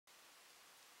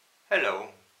Hello!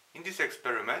 In this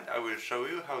experiment I will show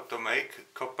you how to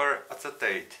make copper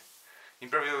acetate. In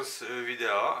previous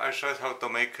video I showed how to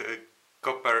make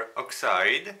copper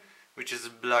oxide, which is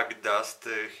black dust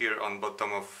here on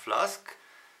bottom of flask,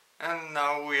 and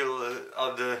now we'll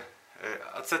add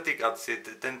acetic acid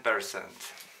 10%.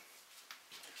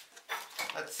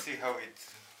 Let's see how it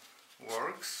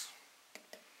works.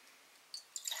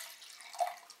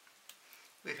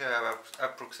 We have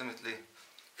approximately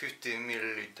 50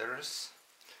 milliliters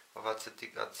of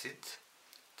acetic acid,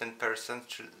 10%,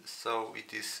 so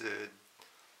it is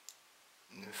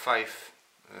 5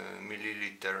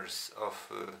 milliliters of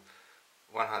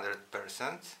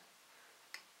 100%.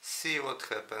 See what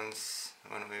happens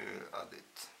when we will add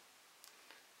it.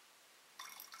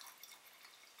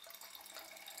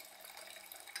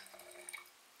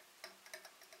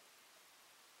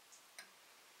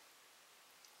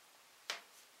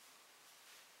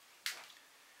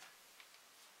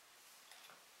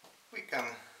 We can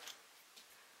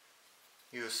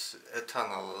use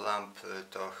ethanol lamp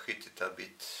to heat it a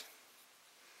bit.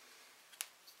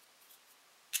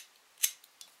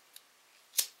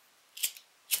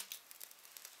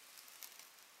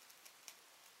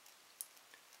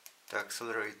 To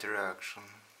accelerate the reaction.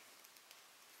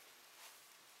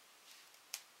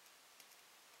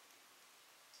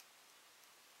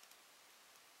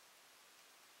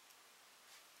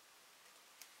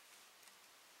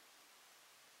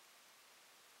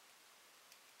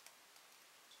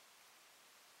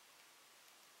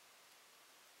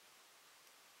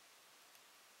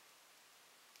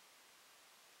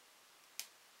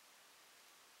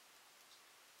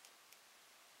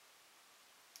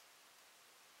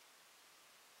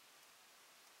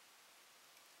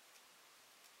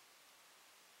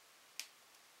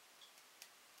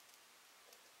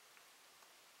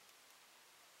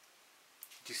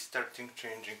 It is starting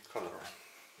changing color.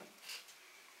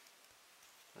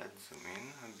 Let's zoom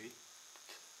in a bit.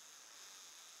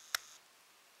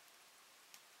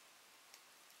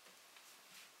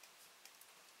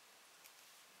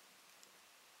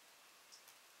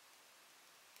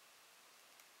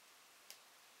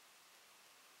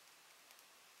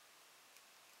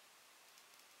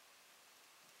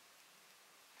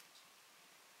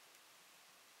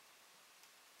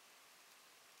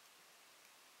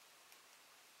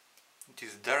 It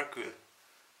is dark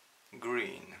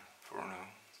green for now.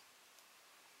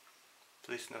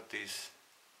 Please notice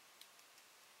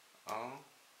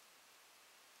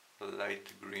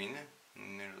light green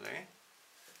nearly.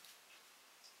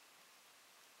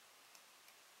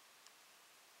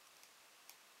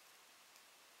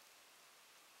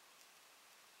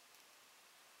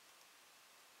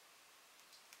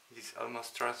 It is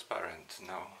almost transparent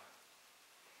now.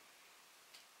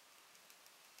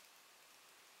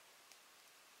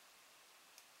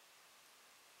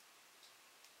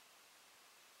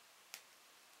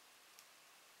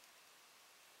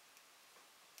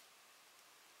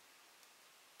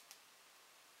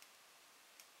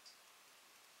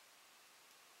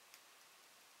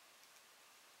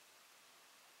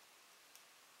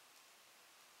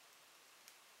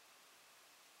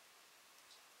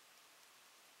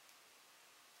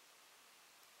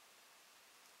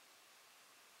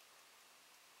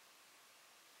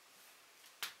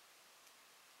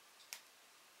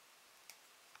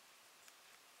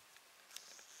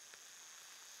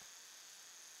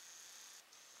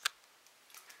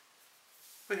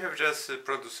 We have just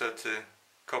produced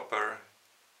copper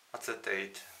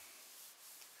acetate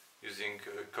using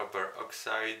copper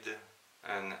oxide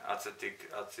and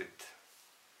acetic acid.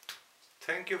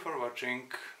 Thank you for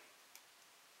watching.